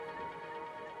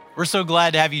We're so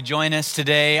glad to have you join us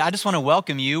today. I just want to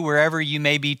welcome you wherever you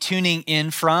may be tuning in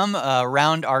from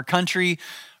around our country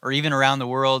or even around the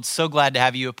world. So glad to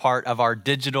have you a part of our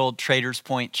digital Traders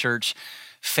Point Church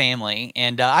family.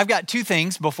 And I've got two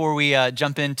things before we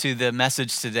jump into the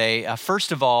message today.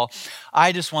 First of all,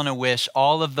 I just want to wish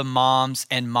all of the moms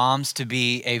and moms to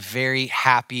be a very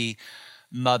happy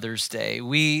Mother's Day.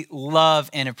 We love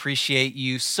and appreciate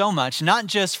you so much, not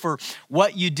just for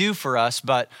what you do for us,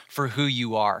 but for who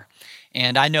you are.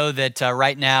 And I know that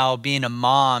right now, being a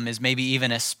mom is maybe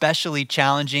even especially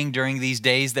challenging during these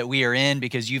days that we are in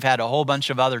because you've had a whole bunch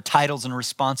of other titles and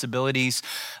responsibilities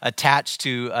attached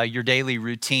to your daily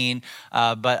routine.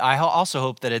 But I also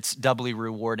hope that it's doubly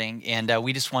rewarding. And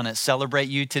we just want to celebrate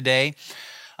you today.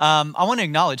 I want to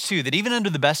acknowledge, too, that even under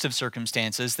the best of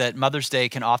circumstances, that Mother's Day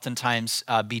can oftentimes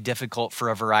be difficult for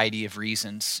a variety of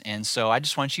reasons. And so I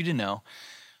just want you to know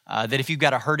that if you've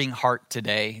got a hurting heart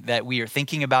today, that we are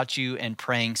thinking about you and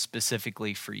praying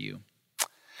specifically for you.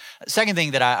 Second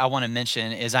thing that I want to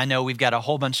mention is I know we've got a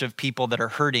whole bunch of people that are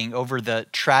hurting over the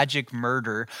tragic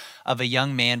murder of a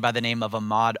young man by the name of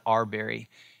Ahmaud Arbery.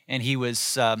 And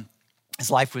his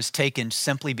life was taken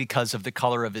simply because of the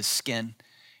color of his skin.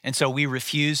 And so we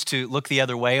refuse to look the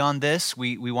other way on this.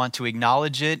 We want to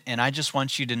acknowledge it. And I just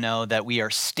want you to know that we are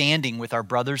standing with our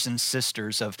brothers and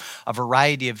sisters of a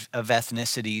variety of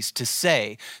ethnicities to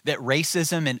say that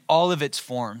racism in all of its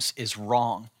forms is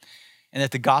wrong and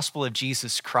that the gospel of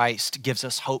Jesus Christ gives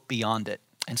us hope beyond it.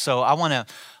 And so I want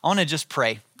to just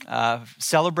pray,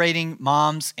 celebrating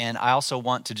moms, and I also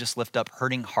want to just lift up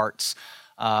hurting hearts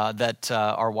that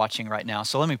are watching right now.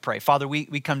 So let me pray. Father, we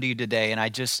come to you today, and I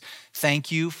just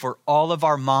thank you for all of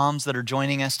our moms that are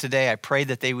joining us today. I pray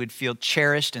that they would feel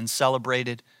cherished and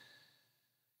celebrated.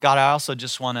 God, I also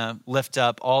just want to lift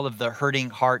up all of the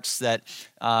hurting hearts that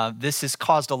this has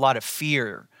caused a lot of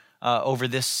fear over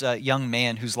this young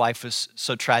man whose life was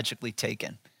so tragically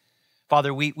taken.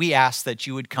 Father, we ask that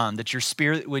you would come, that your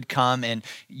Spirit would come and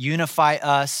unify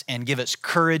us and give us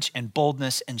courage and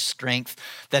boldness and strength,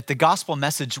 that the gospel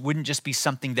message wouldn't just be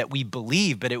something that we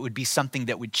believe, but it would be something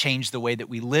that would change the way that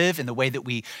we live and the way that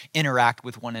we interact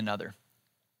with one another.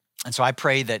 And so I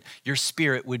pray that your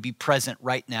Spirit would be present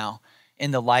right now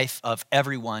in the life of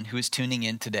everyone who is tuning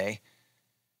in today.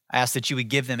 I ask that you would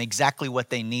give them exactly what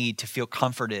they need to feel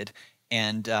comforted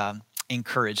and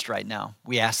encouraged right now.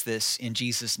 We ask this in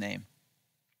Jesus' name.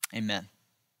 Amen.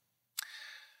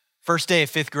 First day of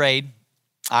fifth grade,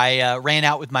 I ran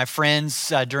out with my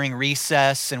friends during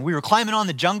recess, and we were climbing on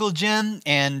the jungle gym,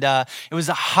 and it was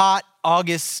a hot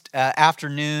August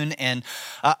afternoon, and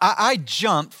I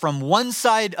jumped from one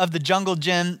side of the jungle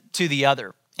gym to the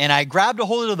other. And I grabbed a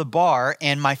hold of the bar,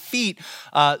 and my feet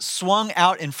swung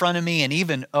out in front of me and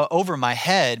even over my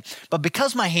head. But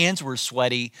because my hands were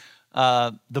sweaty,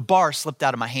 the bar slipped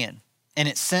out of my hand, and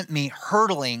it sent me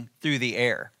hurtling through the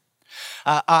air.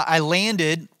 I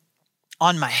landed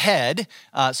on my head,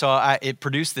 so it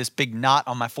produced this big knot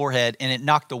on my forehead, and it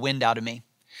knocked the wind out of me.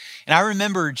 And I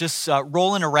remember just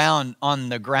rolling around on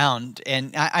the ground,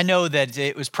 and I know that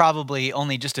it was probably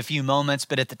only just a few moments,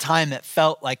 but at the time it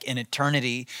felt like an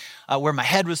eternity where my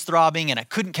head was throbbing and I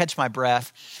couldn't catch my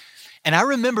breath. And I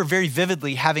remember very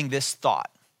vividly having this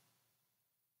thought: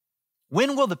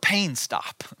 when will the pain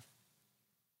stop?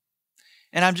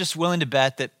 And I'm just willing to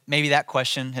bet that maybe that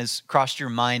question has crossed your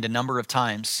mind a number of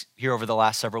times here over the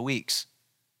last several weeks.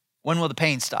 When will the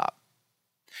pain stop?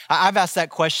 I've asked that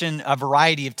question a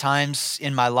variety of times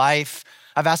in my life.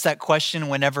 I've asked that question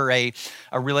whenever a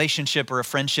relationship or a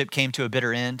friendship came to a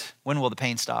bitter end. When will the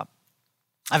pain stop?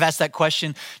 I've asked that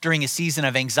question during a season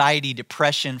of anxiety,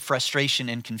 depression, frustration,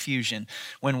 and confusion.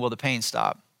 When will the pain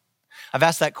stop? I've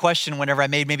asked that question whenever I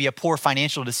made maybe a poor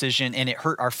financial decision and it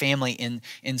hurt our family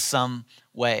in some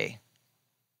way.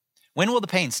 When will the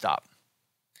pain stop?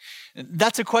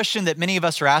 That's a question that many of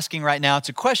us are asking right now. It's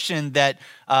a question that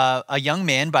a young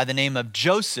man by the name of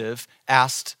Joseph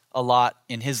asked a lot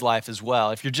in his life as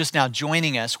well. If you're just now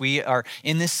joining us, we are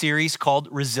in this series called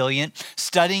Resilient,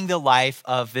 studying the life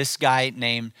of this guy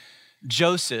named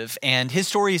Joseph. And his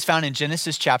story is found in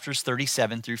Genesis chapters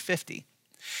 37 through 50.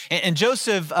 And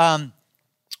Joseph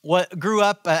grew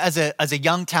up as a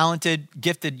young, talented,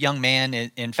 gifted young man.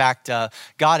 In fact,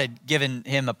 God had given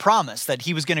him a promise that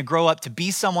he was going to grow up to be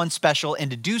someone special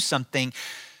and to do something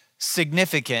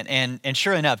significant. And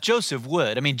sure enough, Joseph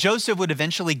would. I mean, Joseph would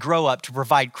eventually grow up to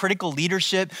provide critical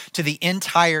leadership to the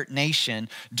entire nation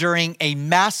during a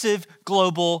massive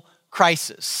global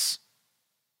crisis.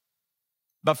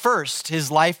 But first,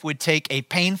 his life would take a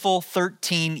painful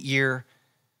 13-year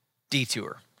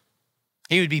detour.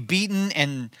 He would be beaten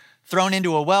and thrown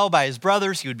into a well by his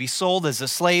brothers. He would be sold as a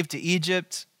slave to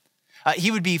Egypt.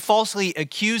 He would be falsely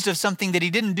accused of something that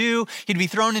he didn't do. He'd be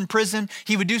thrown in prison.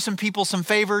 He would do some people some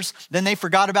favors. Then they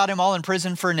forgot about him, all in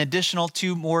prison for an additional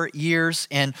 2 more years.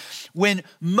 And when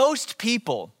most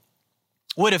people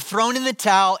would have thrown in the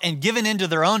towel and given into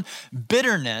their own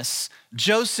bitterness,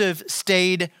 Joseph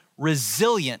stayed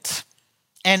resilient.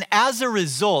 And as a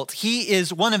result, he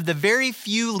is one of the very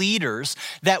few leaders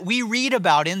that we read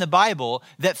about in the Bible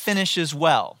that finishes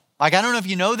well. Like, I don't know if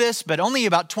you know this, but only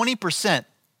about 20%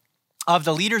 of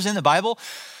the leaders in the Bible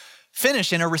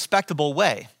finish in a respectable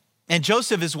way. And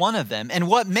Joseph is one of them. And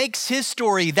what makes his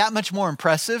story that much more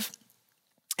impressive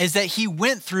is that he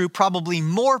went through probably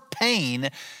more pain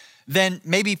than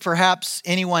maybe perhaps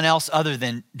anyone else other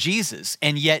than Jesus.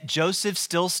 And yet Joseph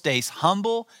still stays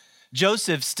humble.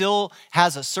 Joseph still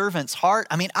has a servant's heart.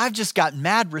 I mean, I've just got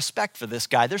mad respect for this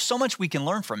guy. There's so much we can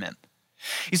learn from him.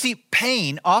 You see,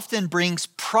 pain often brings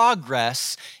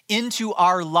progress into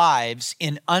our lives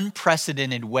in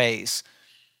unprecedented ways.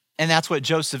 And that's what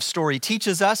Joseph's story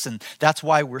teaches us, and that's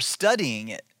why we're studying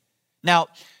it. Now,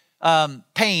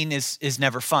 pain is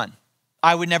never fun.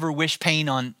 I would never wish pain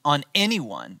on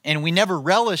anyone, and we never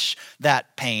relish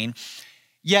that pain.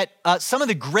 Yet, some of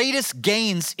the greatest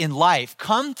gains in life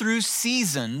come through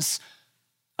seasons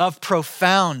of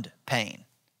profound pain.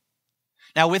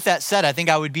 Now, with that said, I think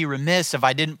I would be remiss if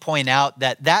I didn't point out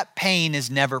that pain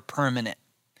is never permanent.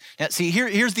 Now, see,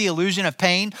 here's the illusion of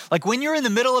pain. Like, when you're in the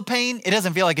middle of pain, it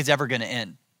doesn't feel like it's ever going to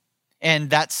end. And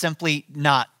that's simply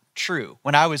not true.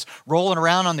 When I was rolling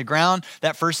around on the ground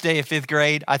that first day of 5th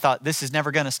grade, I thought, this is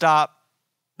never going to stop.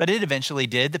 But it eventually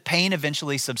did. The pain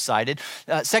eventually subsided.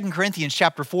 2 Corinthians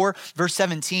chapter 4, verse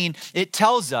 17, it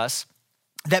tells us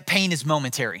that pain is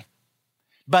momentary,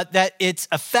 but that its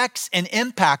effects and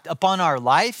impact upon our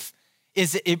life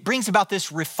it brings about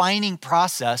this refining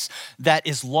process that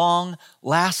is long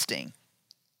lasting.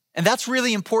 And that's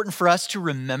really important for us to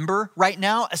remember right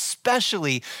now,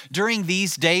 especially during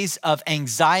these days of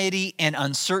anxiety and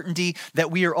uncertainty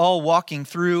that we are all walking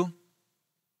through.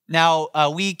 Now,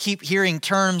 we keep hearing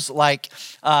terms like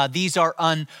these are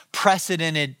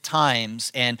unprecedented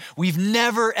times, and we've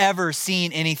never, ever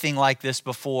seen anything like this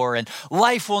before, and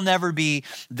life will never be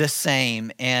the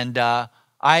same. And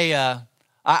I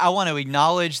want to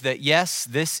acknowledge that, yes,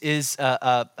 this is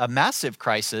a massive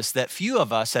crisis that few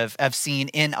of us have seen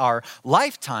in our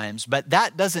lifetimes, but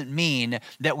that doesn't mean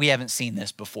that we haven't seen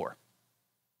this before.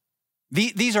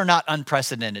 These are not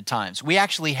unprecedented times. We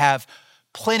actually have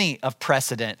plenty of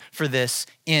precedent for this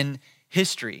in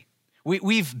history.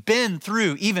 We've been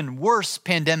through even worse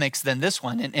pandemics than this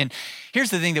one. And here's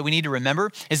the thing that we need to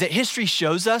remember is that history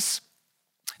shows us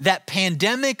that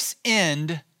pandemics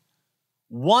end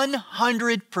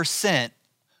 100%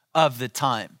 of the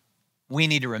time. We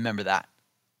need to remember that.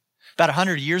 About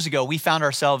 100 years ago, we found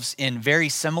ourselves in very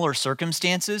similar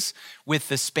circumstances with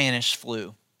the Spanish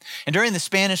flu. And during the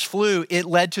Spanish flu, it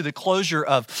led to the closure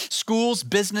of schools,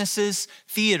 businesses,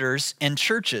 theaters, and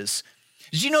churches.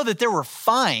 Did you know that there were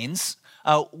fines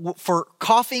for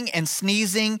coughing and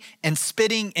sneezing and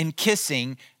spitting and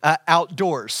kissing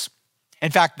outdoors?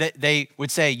 In fact, they would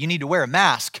say, you need to wear a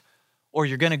mask or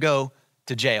you're going to go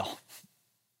to jail.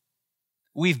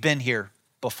 We've been here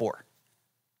before.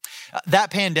 That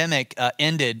pandemic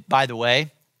ended, by the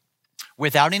way,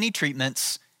 without any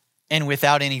treatments and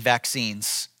without any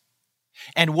vaccines.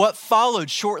 And what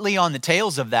followed shortly on the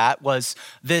tails of that was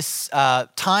this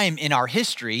time in our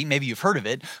history, maybe you've heard of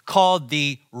it, called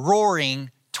the Roaring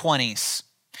 20s.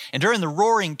 And during the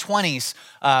Roaring 20s,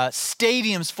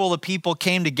 stadiums full of people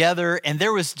came together, and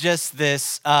there was just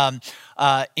this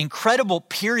incredible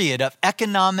period of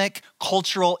economic,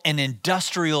 cultural, and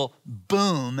industrial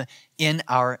boom in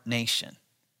our nation.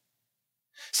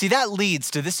 See, that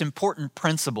leads to this important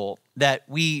principle that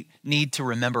we need to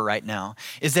remember right now,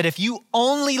 is that if you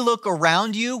only look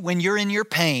around you when you're in your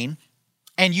pain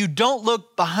and you don't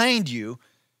look behind you,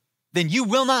 then you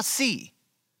will not see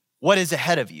what is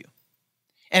ahead of you.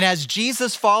 And as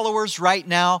Jesus followers right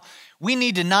now, we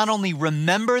need to not only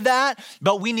remember that,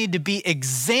 but we need to be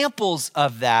examples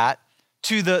of that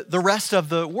to the rest of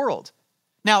the world.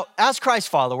 Now, as Christ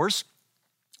followers,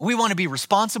 we want to be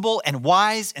responsible and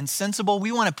wise and sensible.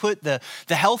 We want to put the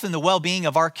health and the well-being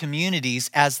of our communities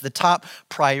as the top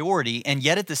priority. And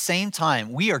yet at the same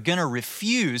time, we are going to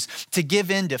refuse to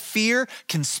give in to fear,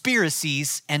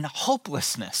 conspiracies, and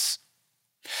hopelessness.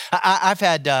 I've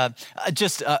had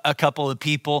just a couple of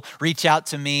people reach out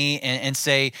to me and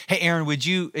say, hey, Aaron, would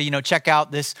you check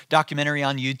out this documentary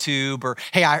on YouTube? Or,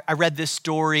 hey, I read this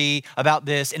story about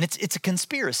this, and it's a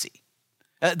conspiracy.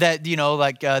 that,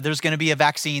 there's going to be a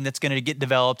vaccine that's going to get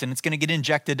developed and it's going to get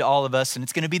injected to all of us and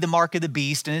it's going to be the mark of the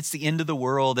beast and it's the end of the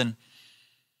world. And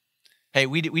hey,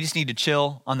 we just need to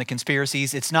chill on the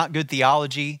conspiracies. It's not good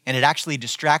theology and it actually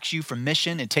distracts you from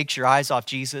mission and takes your eyes off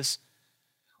Jesus.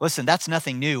 Listen, that's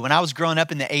nothing new. When I was growing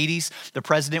up in the 80s, the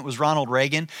president was Ronald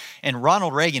Reagan. And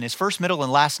Ronald Reagan, his first, middle,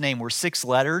 and last name were 6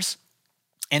 letters.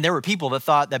 And there were people that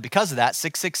thought that because of that,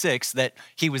 666, that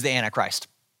he was the Antichrist.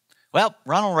 Well,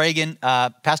 Ronald Reagan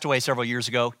passed away several years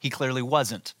ago. He clearly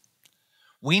wasn't.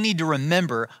 We need to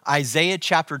remember Isaiah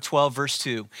chapter 12, verse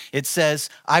 2. It says,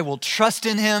 I will trust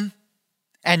in him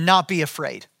and not be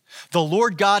afraid. The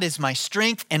Lord God is my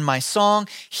strength and my song.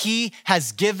 He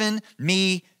has given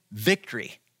me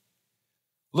victory.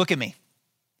 Look at me.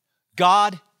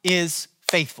 God is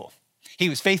faithful. He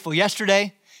was faithful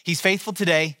yesterday, he's faithful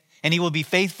today, and he will be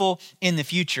faithful in the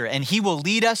future. And he will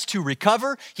lead us to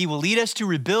recover, he will lead us to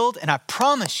rebuild, and I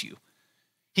promise you,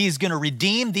 he is going to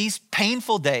redeem these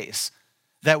painful days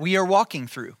that we are walking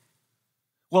through.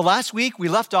 Well, last week we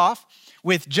left off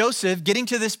with Joseph getting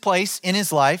to this place in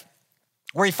his life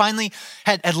where he finally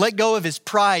had let go of his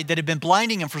pride that had been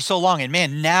blinding him for so long. And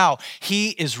man, now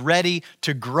he is ready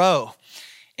to grow.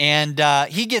 And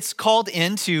he gets called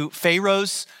into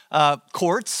Pharaoh's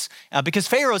courts because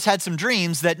Pharaoh's had some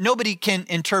dreams that nobody can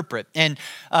interpret. And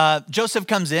Joseph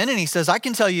comes in and he says, I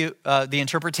can tell you the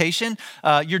interpretation.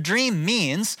 Your dream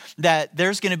means that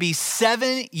there's going to be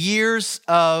 7 years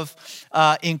of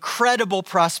incredible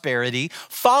prosperity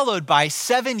followed by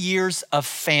 7 years of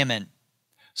famine.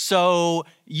 So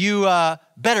you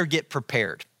better get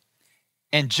prepared.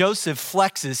 And Joseph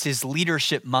flexes his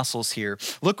leadership muscles here.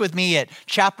 Look with me at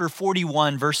chapter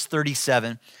 41, verse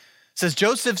 37. It says,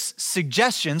 Joseph's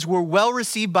suggestions were well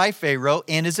received by Pharaoh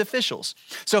and his officials.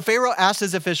 So Pharaoh asked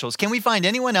his officials, can we find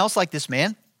anyone else like this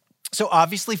man? So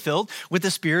obviously filled with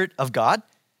the Spirit of God.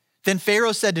 Then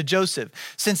Pharaoh said to Joseph,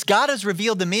 since God has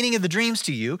revealed the meaning of the dreams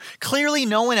to you, clearly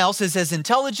no one else is as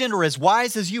intelligent or as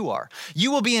wise as you are. You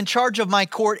will be in charge of my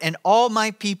court and all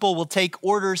my people will take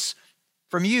orders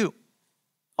from you.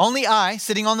 Only I,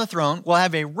 sitting on the throne, will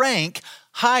have a rank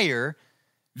higher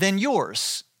than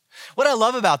yours. What I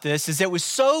love about this is it was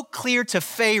so clear to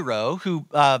Pharaoh, who,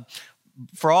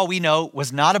 for all we know,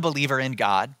 was not a believer in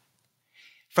God.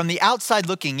 From the outside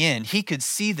looking in, he could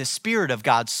see the Spirit of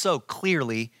God so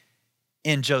clearly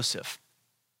in Joseph.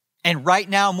 And right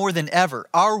now, more than ever,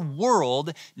 our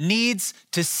world needs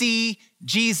to see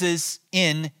Jesus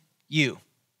in you.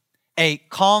 A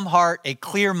calm heart, a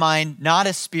clear mind, not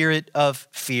a spirit of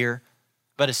fear,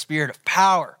 but a spirit of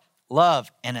power,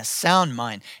 love, and a sound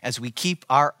mind as we keep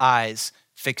our eyes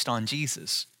fixed on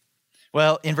Jesus.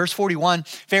 Well, in verse 41,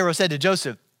 Pharaoh said to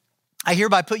Joseph, I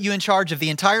hereby put you in charge of the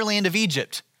entire land of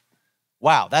Egypt.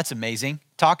 Wow, that's amazing.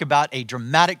 Talk about a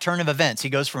dramatic turn of events.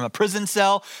 He goes from a prison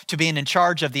cell to being in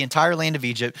charge of the entire land of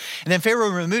Egypt. And then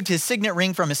Pharaoh removed his signet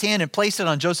ring from his hand and placed it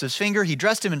on Joseph's finger. He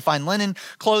dressed him in fine linen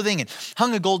clothing and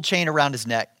hung a gold chain around his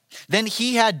neck. Then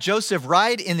he had Joseph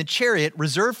ride in the chariot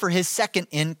reserved for his second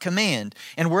in command.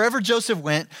 And wherever Joseph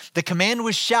went, the command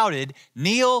was shouted,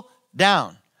 kneel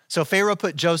down. So Pharaoh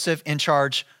put Joseph in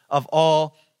charge of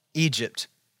all Egypt.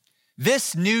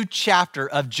 This new chapter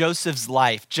of Joseph's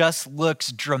life just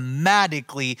looks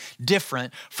dramatically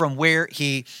different from where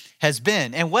he has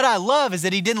been. And what I love is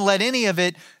that he didn't let any of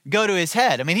it go to his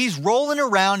head. I mean, he's rolling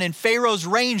around in Pharaoh's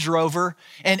Range Rover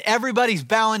and everybody's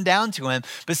bowing down to him.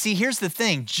 But see, here's the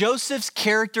thing. Joseph's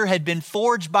character had been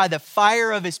forged by the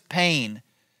fire of his pain.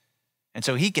 And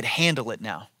so he could handle it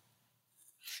now.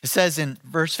 It says in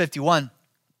verse 51,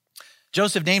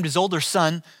 Joseph named his older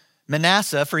son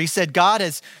Manasseh, for he said, God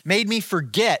has made me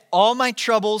forget all my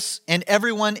troubles and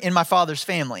everyone in my father's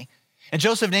family. And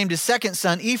Joseph named his second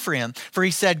son Ephraim, for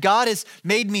he said, God has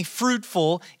made me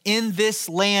fruitful in this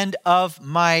land of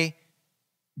my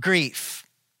grief.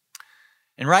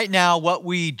 And right now, what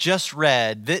we just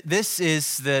read, this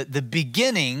is the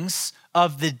beginnings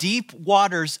of the deep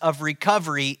waters of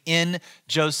recovery in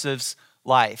Joseph's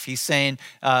life. He's saying,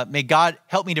 may God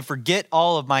help me to forget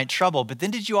all of my trouble. But then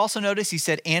did you also notice he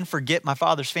said, and forget my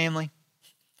father's family?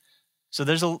 So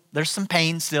there's some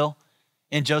pain still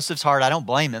in Joseph's heart. I don't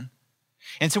blame him.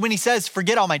 And so when he says,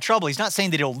 forget all my trouble, he's not saying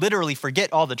that he'll literally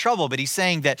forget all the trouble, but he's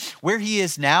saying that where he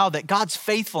is now, that God's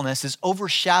faithfulness has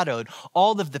overshadowed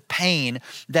all of the pain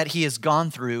that he has gone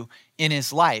through in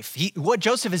his life. What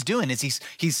Joseph is doing is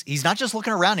he's not just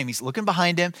looking around him, he's looking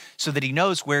behind him so that he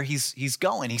knows where he's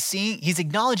going. He's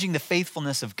acknowledging the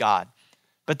faithfulness of God,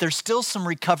 but there's still some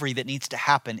recovery that needs to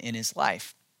happen in his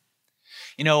life.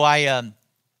 You know, I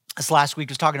This last week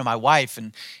I was talking to my wife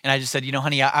and I just said,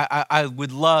 honey, I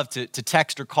would love to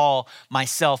text or call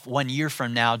myself 1 year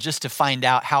from now just to find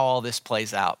out how all this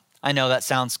plays out. I know that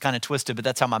sounds kind of twisted, but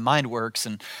that's how my mind works.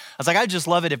 And I was like, I'd just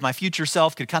love it if my future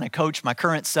self could kind of coach my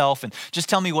current self and just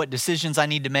tell me what decisions I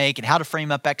need to make and how to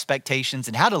frame up expectations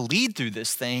and how to lead through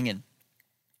this thing. And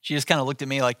she just kind of looked at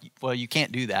me like, well, you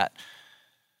can't do that.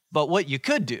 But what you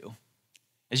could do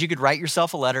is you could write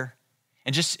yourself a letter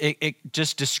and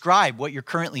just describe what you're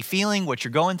currently feeling, what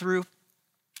you're going through,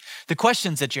 the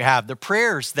questions that you have, the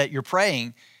prayers that you're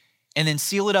praying, and then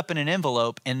seal it up in an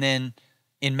envelope. And then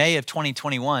in May of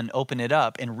 2021, open it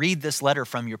up and read this letter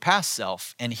from your past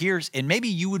self. And maybe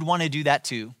you would want to do that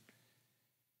too.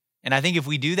 And I think if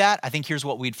we do that, I think here's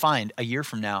what we'd find a year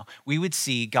from now. We would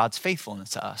see God's faithfulness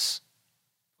to us.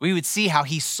 We would see how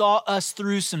he saw us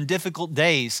through some difficult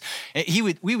days.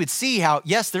 We would see how,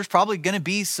 yes, there's probably going to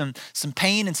be some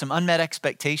pain and some unmet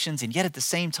expectations. And yet at the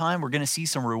same time, we're going to see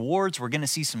some rewards. We're going to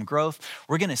see some growth.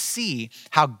 We're going to see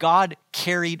how God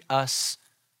carried us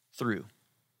through.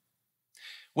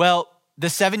 Well, the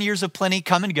 7 years of plenty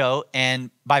come and go. And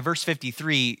by verse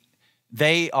 53,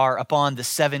 they are upon the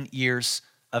 7 years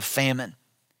of famine.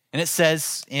 And it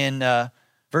says in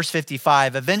verse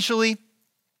 55, eventually,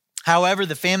 however,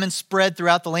 the famine spread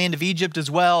throughout the land of Egypt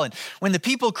as well. And when the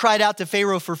people cried out to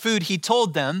Pharaoh for food, he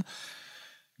told them,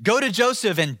 go to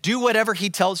Joseph and do whatever he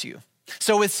tells you.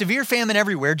 So with severe famine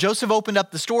everywhere, Joseph opened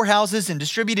up the storehouses and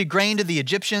distributed grain to the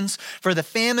Egyptians, for the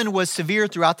famine was severe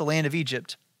throughout the land of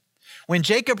Egypt. When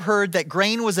Jacob heard that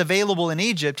grain was available in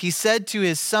Egypt, he said to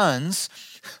his sons,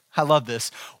 I love this,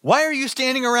 why are you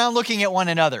standing around looking at one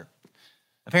another?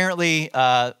 Apparently,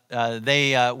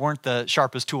 they weren't the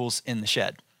sharpest tools in the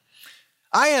shed.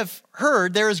 I have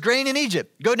heard there is grain in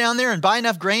Egypt. Go down there and buy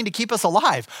enough grain to keep us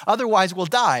alive. Otherwise, we'll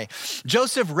die.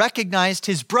 Joseph recognized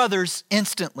his brothers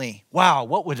instantly. Wow,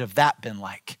 what would have that been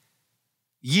like?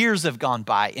 Years have gone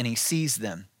by and he sees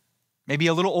them. Maybe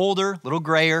a little older, a little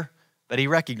grayer, but he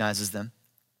recognizes them.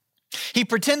 He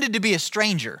pretended to be a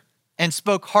stranger and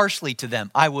spoke harshly to them.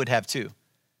 I would have too.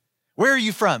 Where are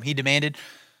you from? He demanded.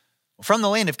 From the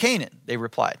land of Canaan, they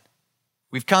replied.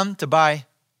 We've come to buy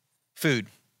food.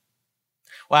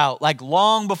 Wow, like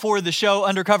long before the show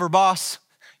Undercover Boss,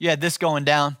 you had this going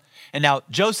down. And now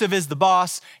Joseph is the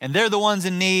boss and they're the ones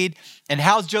in need. And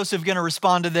how's Joseph going to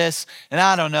respond to this? And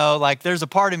I don't know, like there's a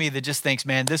part of me that just thinks,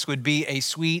 man, this would be a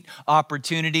sweet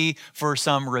opportunity for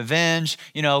some revenge.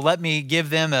 Let me give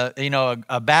them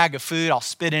a bag of food. I'll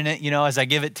spit in it, as I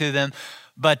give it to them.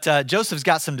 But Joseph's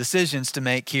got some decisions to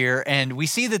make here. And we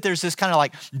see that there's this kind of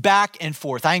like back and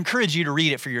forth. I encourage you to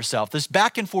read it for yourself. This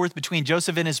back and forth between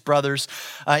Joseph and his brothers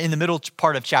in the middle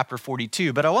part of chapter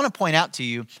 42. But I want to point out to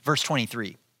you verse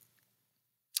 23.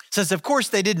 It says, of course,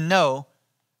 they didn't know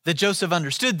that Joseph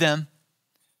understood them,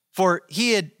 for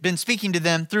he had been speaking to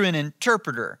them through an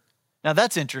interpreter. Now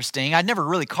that's interesting. I'd never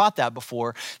really caught that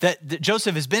before, that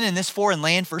Joseph has been in this foreign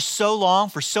land for so long,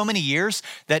 for so many years,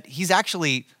 that he's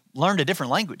actually learned a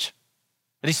different language,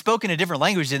 that he's spoken a different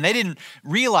language, and they didn't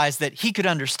realize that he could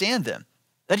understand them.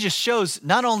 That just shows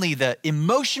not only the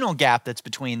emotional gap that's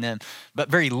between them, but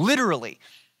very literally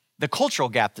the cultural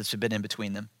gap that's been in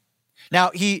between them.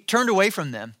 Now, he turned away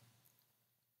from them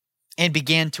and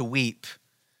began to weep.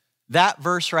 That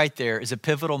verse right there is a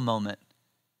pivotal moment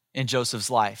in Joseph's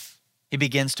life. He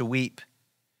begins to weep.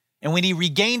 And when he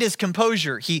regained his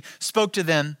composure, he spoke to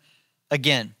them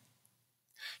again.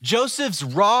 Joseph's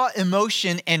raw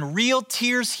emotion and real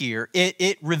tears here,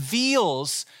 it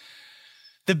reveals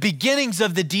the beginnings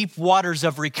of the deep waters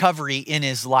of recovery in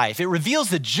his life. It reveals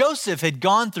that Joseph had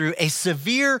gone through a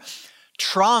severe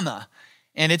trauma,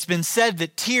 and it's been said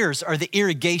that tears are the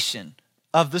irrigation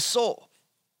of the soul.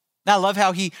 Now, I love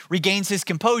how he regains his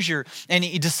composure and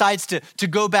he decides to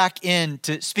go back in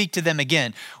to speak to them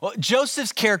again. Well,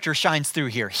 Joseph's character shines through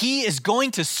here. He is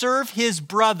going to serve his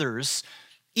brothers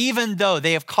even though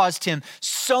they have caused him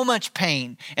so much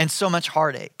pain and so much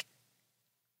heartache.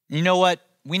 You know what?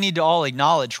 We need to all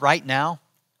acknowledge right now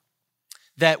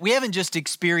that we haven't just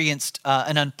experienced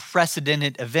an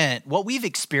unprecedented event. What we've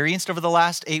experienced over the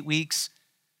last 8 weeks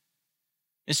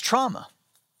is trauma.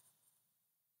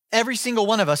 Every single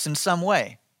one of us in some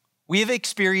way. We have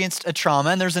experienced a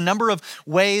trauma, and there's a number of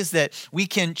ways that we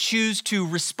can choose to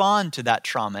respond to that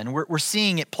trauma, and we're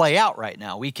seeing it play out right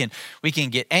now. We can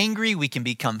get angry, we can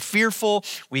become fearful,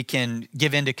 we can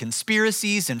give into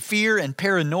conspiracies and fear and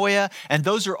paranoia, and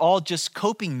those are all just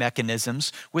coping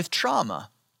mechanisms with trauma.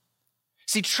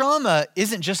 See, trauma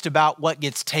isn't just about what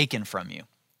gets taken from you.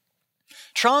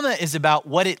 Trauma is about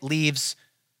what it leaves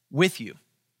with you.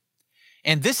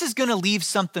 And this is going to leave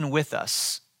something with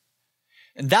us.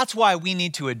 And that's why we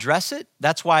need to address it.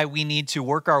 That's why we need to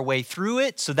work our way through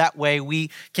it so that way we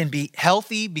can be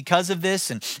healthy because of this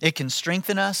and it can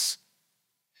strengthen us.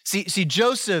 See,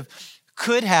 Joseph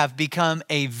could have become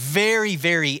a very,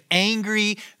 very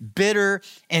angry, bitter,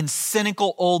 and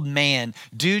cynical old man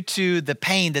due to the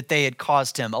pain that they had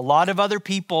caused him. A lot of other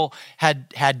people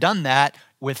had done that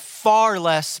with far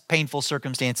less painful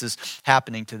circumstances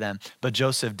happening to them, but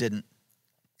Joseph didn't.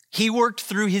 He worked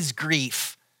through his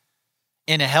grief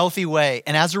in a healthy way.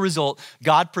 And as a result,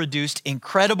 God produced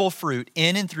incredible fruit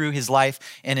in and through his life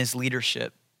and his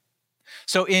leadership.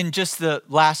 So in just the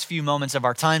last few moments of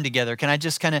our time together, can I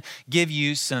just kind of give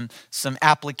you some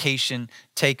application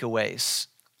takeaways?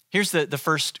 Here's the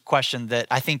first question that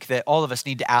I think that all of us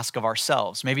need to ask of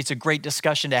ourselves. Maybe it's a great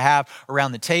discussion to have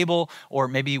around the table or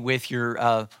maybe with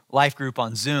your life group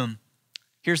on Zoom.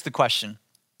 Here's the question.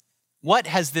 What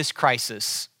has this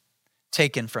crisis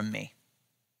taken from me?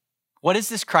 What has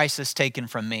this crisis taken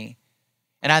from me?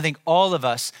 And I think all of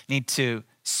us need to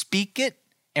speak it,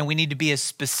 and we need to be as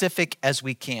specific as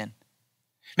we can.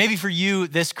 Maybe for you,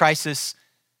 this crisis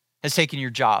has taken your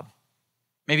job.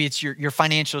 Maybe it's your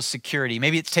financial security.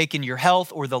 Maybe it's taken your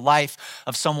health or the life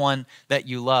of someone that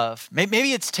you love.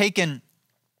 Maybe it's taken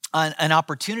an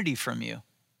opportunity from you.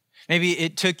 Maybe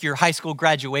it took your high school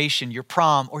graduation, your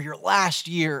prom, or your last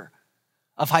year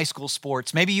of high school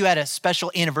sports. Maybe you had a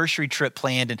special anniversary trip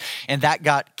planned and that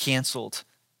got canceled.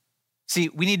 See,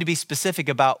 we need to be specific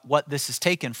about what this has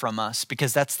taken from us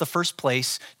because that's the first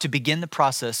place to begin the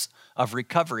process of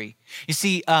recovery. You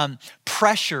see,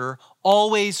 pressure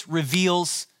always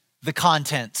reveals the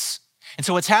contents. And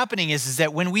so what's happening is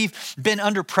that when we've been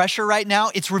under pressure right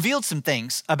now, it's revealed some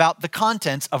things about the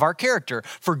contents of our character,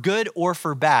 for good or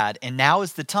for bad. And now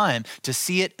is the time to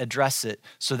see it, address it,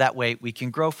 so that way we can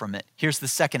grow from it. Here's the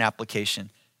second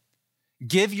application.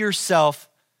 Give yourself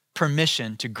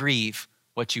permission to grieve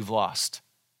what you've lost.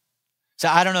 So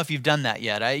I don't know if you've done that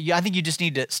yet. I think you just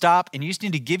need to stop and you just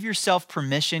need to give yourself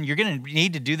permission. You're going to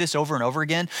need to do this over and over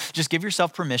again. Just give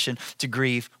yourself permission to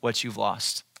grieve what you've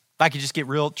lost. If I could just get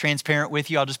real transparent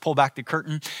with you, I'll just pull back the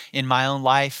curtain in my own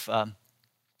life.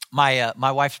 My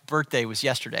wife's birthday was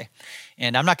yesterday.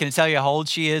 And I'm not going to tell you how old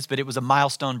she is, but it was a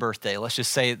milestone birthday. Let's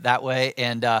just say it that way.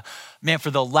 And man, for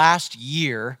the last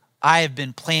year, I have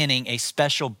been planning a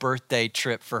special birthday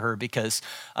trip for her because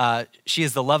she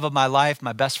is the love of my life,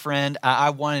 my best friend. I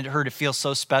wanted her to feel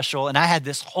so special. And I had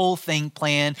this whole thing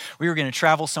planned. We were going to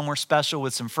travel somewhere special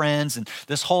with some friends and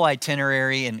this whole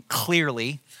itinerary. And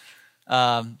clearly,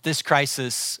 this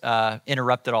crisis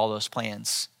interrupted all those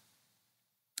plans.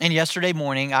 And yesterday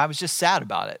morning, I was just sad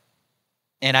about it.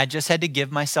 And I just had to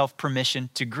give myself permission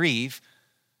to grieve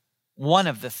one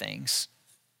of the things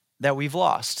that we've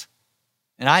lost.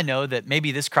 And I know that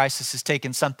maybe this crisis has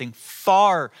taken something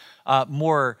far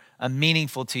more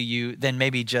meaningful to you than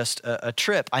maybe just a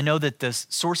trip. I know that the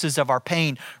sources of our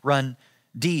pain run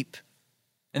deep.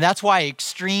 And that's why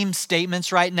extreme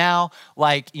statements right now,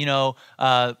 like,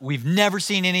 we've never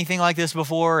seen anything like this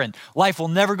before and life will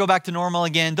never go back to normal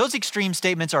again, those extreme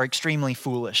statements are extremely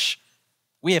foolish.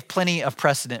 We have plenty of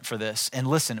precedent for this. And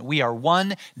listen, we are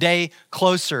one day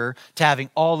closer to having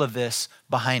all of this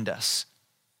behind us.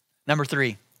 Number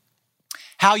 3,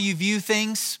 how you view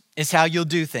things is how you'll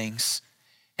do things.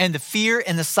 And the fear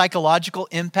and the psychological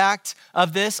impact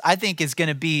of this, I think, is going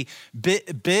to be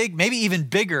big, maybe even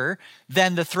bigger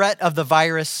than the threat of the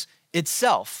virus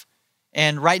itself.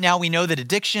 And right now we know that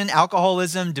addiction,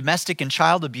 alcoholism, domestic and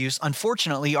child abuse,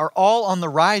 unfortunately, are all on the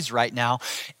rise right now.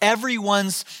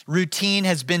 Everyone's routine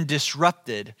has been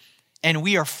disrupted. And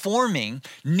we are forming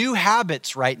new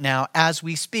habits right now as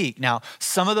we speak. Now,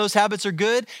 some of those habits are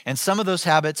good and some of those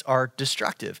habits are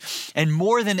destructive. And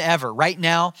more than ever, right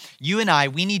now, you and I,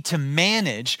 we need to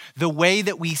manage the way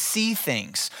that we see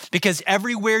things. Because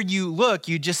everywhere you look,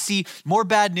 you just see more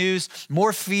bad news,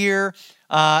 more fear,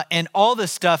 and all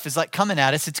this stuff is like coming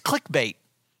at us. It's clickbait.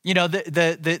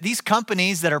 These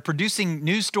companies that are producing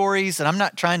news stories, and I'm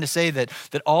not trying to say that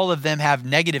all of them have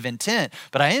negative intent,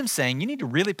 but I am saying you need to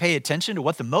really pay attention to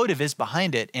what the motive is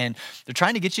behind it. And they're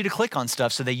trying to get you to click on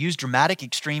stuff, so they use dramatic,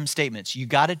 extreme statements. You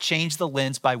got to change the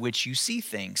lens by which you see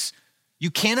things.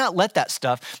 You cannot let that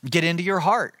stuff get into your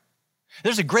heart.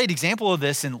 There's a great example of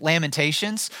this in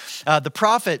Lamentations. The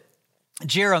prophet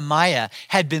Jeremiah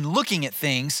had been looking at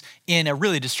things in a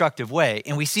really destructive way.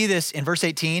 And we see this in verse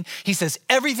 18. He says,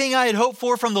 everything I had hoped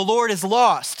for from the Lord is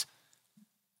lost.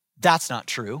 That's not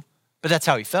true, but that's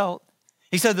how he felt.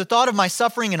 He said, the thought of my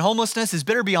suffering and homelessness is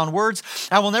bitter beyond words.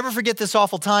 I will never forget this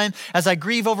awful time as I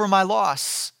grieve over my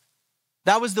loss.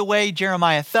 That was the way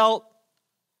Jeremiah felt,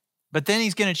 but then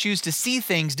he's going to choose to see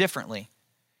things differently.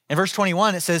 In verse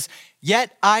 21, it says,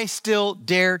 "Yet I still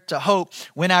dare to hope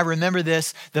when I remember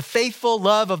this. The faithful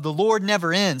love of the Lord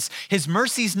never ends. His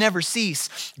mercies never cease.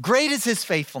 Great is his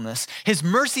faithfulness. His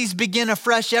mercies begin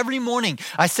afresh every morning.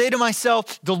 I say to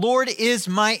myself, the Lord is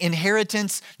my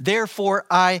inheritance. Therefore,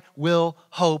 I will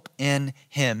hope in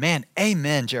him." Man,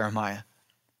 amen, Jeremiah.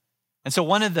 And so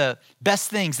one of the best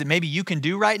things that maybe you can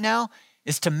do right now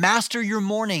is to master your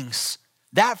mornings.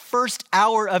 That first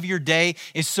hour of your day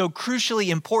is so crucially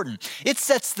important. It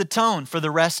sets the tone for the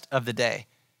rest of the day.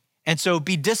 And so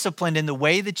be disciplined in the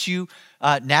way that you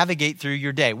navigate through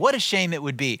your day. What a shame it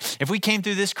would be if we came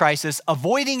through this crisis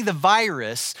avoiding the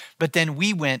virus, but then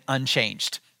we went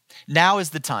unchanged. Now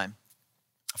is the time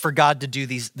for God to do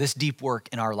this deep work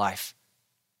in our life.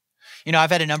 You know,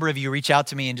 I've had a number of you reach out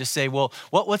to me and just say, well,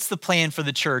 what's the plan for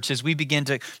the church as we begin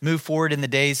to move forward in the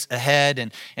days ahead?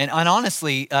 And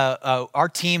honestly, our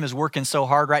team is working so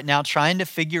hard right now trying to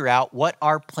figure out what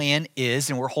our plan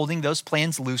is, and we're holding those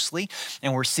plans loosely,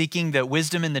 and we're seeking the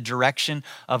wisdom and the direction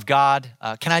of God.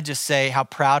 Can I just say how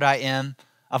proud I am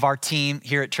of our team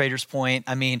here at Traders Point?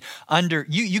 I mean,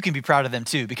 you can be proud of them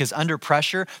too, because under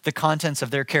pressure, the contents of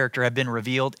their character have been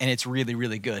revealed, and it's really,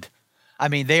 really good. I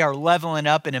mean, they are leveling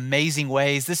up in amazing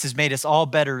ways. This has made us all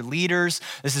better leaders.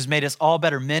 This has made us all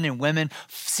better men and women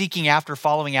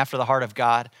following after the heart of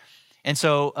God. And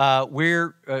so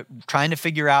we're trying to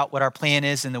figure out what our plan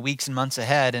is in the weeks and months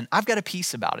ahead. And I've got a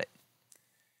piece about it.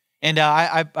 And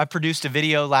I produced a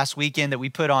video last weekend that we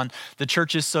put on the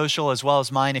church's social as well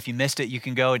as mine. If you missed it, you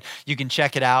can go and you can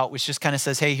check it out, which just kind of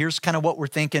says, hey, here's kind of what we're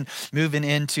thinking moving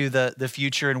into the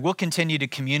future. And we'll continue to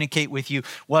communicate with you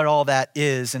what all that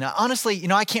is. And honestly, you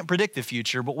know, I can't predict the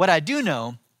future, but what I do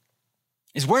know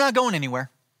is we're not going anywhere.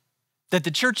 That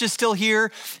the church is still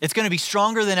here. It's going to be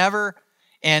stronger than ever.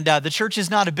 And the church is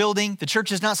not a building. The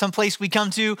church is not some place we come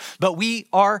to, but we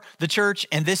are the church.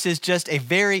 And this is just a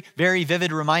very, very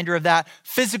vivid reminder of that.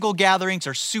 Physical gatherings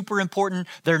are super important.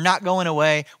 They're not going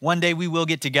away. One day we will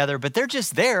get together, but they're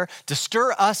just there to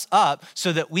stir us up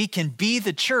so that we can be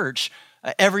the church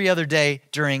every other day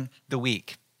during the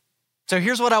week. So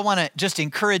here's what I want to just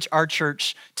encourage our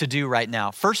church to do right now.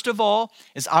 First of all,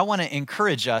 is I want to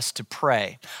encourage us to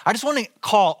pray. I just want to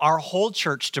call our whole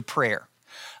church to prayer.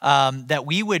 That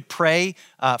we would pray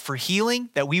for healing,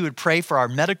 that we would pray for our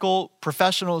medical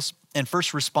professionals and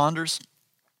first responders,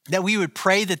 that we would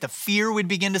pray that the fear would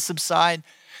begin to subside,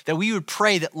 that we would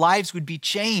pray that lives would be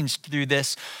changed through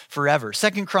this forever.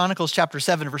 2 Chronicles chapter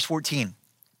 7, verse 14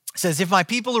 says, "If my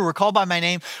people who are called by my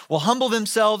name will humble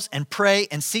themselves and pray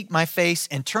and seek my face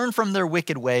and turn from their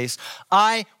wicked ways,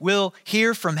 I will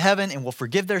hear from heaven and will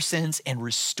forgive their sins and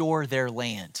restore their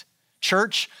land."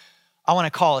 Church, I want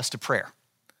to call us to prayer.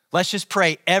 Let's just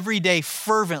pray every day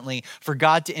fervently for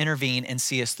God to intervene and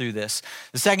see us through this.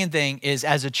 The second thing is,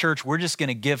 as a church, we're just going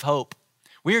to give hope.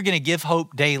 We are going to give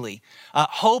hope daily.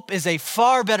 Hope is a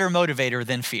far better motivator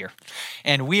than fear.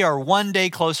 And we are one day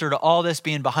closer to all this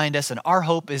being behind us, and our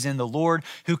hope is in the Lord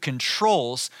who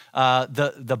controls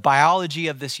the biology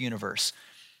of this universe.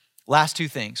 Last two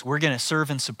things, we're going to serve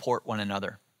and support one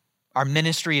another. Our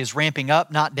ministry is ramping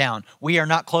up, not down. We are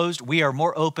not closed. We are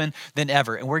more open than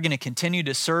ever. And we're going to continue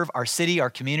to serve our city, our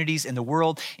communities, and the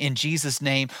world in Jesus'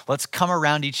 name. Let's come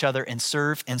around each other and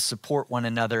serve and support one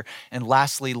another. And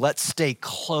lastly, let's stay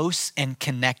close and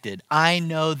connected. I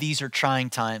know these are trying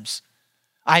times.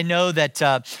 I know that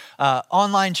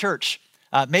online church,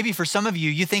 maybe for some of you,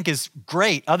 you think is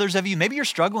great. Others of you, maybe you're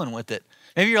struggling with it.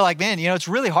 Maybe you're like, man, you know, it's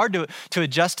really hard to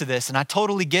adjust to this. And I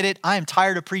totally get it. I am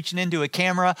tired of preaching into a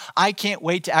camera. I can't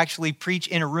wait to actually preach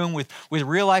in a room with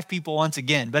real life people once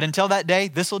again. But until that day,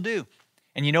 this will do.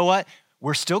 And you know what?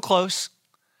 We're still close.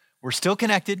 We're still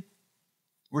connected.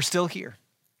 We're still here.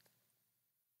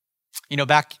 You know,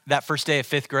 back that first day of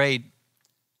fifth grade,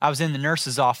 I was in the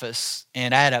nurse's office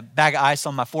and I had a bag of ice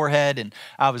on my forehead and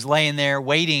I was laying there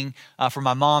waiting for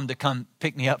my mom to come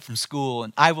pick me up from school.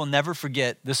 And I will never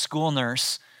forget the school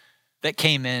nurse that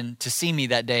came in to see me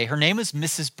that day. Her name was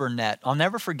Mrs. Burnett. I'll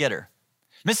never forget her.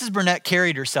 Mrs. Burnett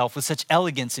carried herself with such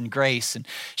elegance and grace, and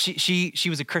she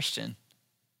was a Christian.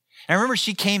 And I remember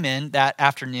she came in that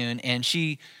afternoon and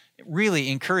she really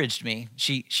encouraged me.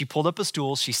 She pulled up a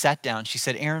stool, she sat down, she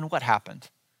said, "Aaron, what happened?"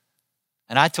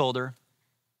 And I told her.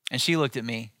 And she looked at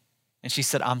me and she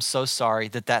said, "I'm so sorry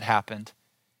that happened."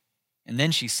 And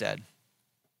then she said,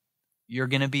 "You're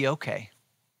going to be okay.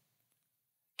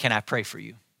 Can I pray for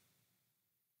you?"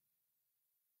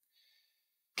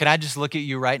 Can I just look at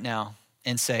you right now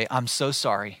and say, I'm so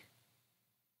sorry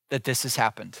that this has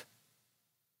happened.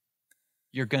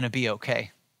 You're going to be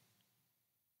okay.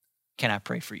 Can I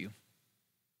pray for you?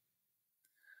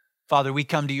 Father, we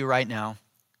come to you right now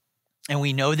And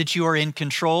we know that you are in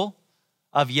control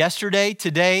of yesterday,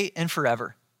 today, and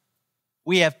forever.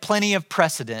 We have plenty of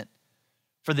precedent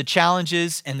for the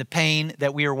challenges and the pain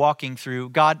that we are walking through.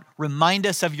 God, remind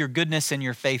us of your goodness and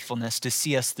your faithfulness to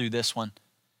see us through this one.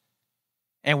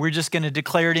 And we're just going to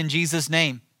declare it in Jesus'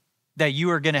 name, that you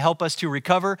are going to help us to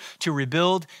recover, to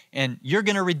rebuild, and you're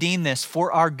going to redeem this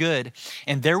for our good.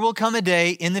 And there will come a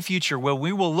day in the future where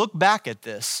we will look back at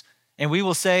this and we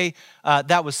will say,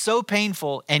 that was so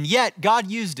painful, and yet God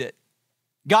used it.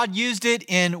 God used it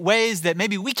in ways that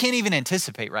maybe we can't even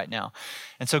anticipate right now.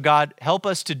 And so God, help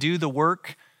us to do the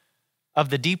work of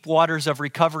the deep waters of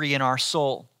recovery in our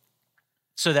soul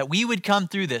so that we would come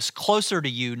through this closer to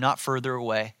you, not further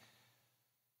away.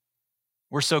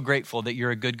 We're so grateful that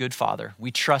you're a good, good Father. We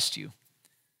trust you.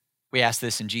 We ask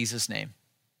this in Jesus' name.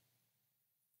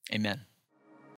 Amen.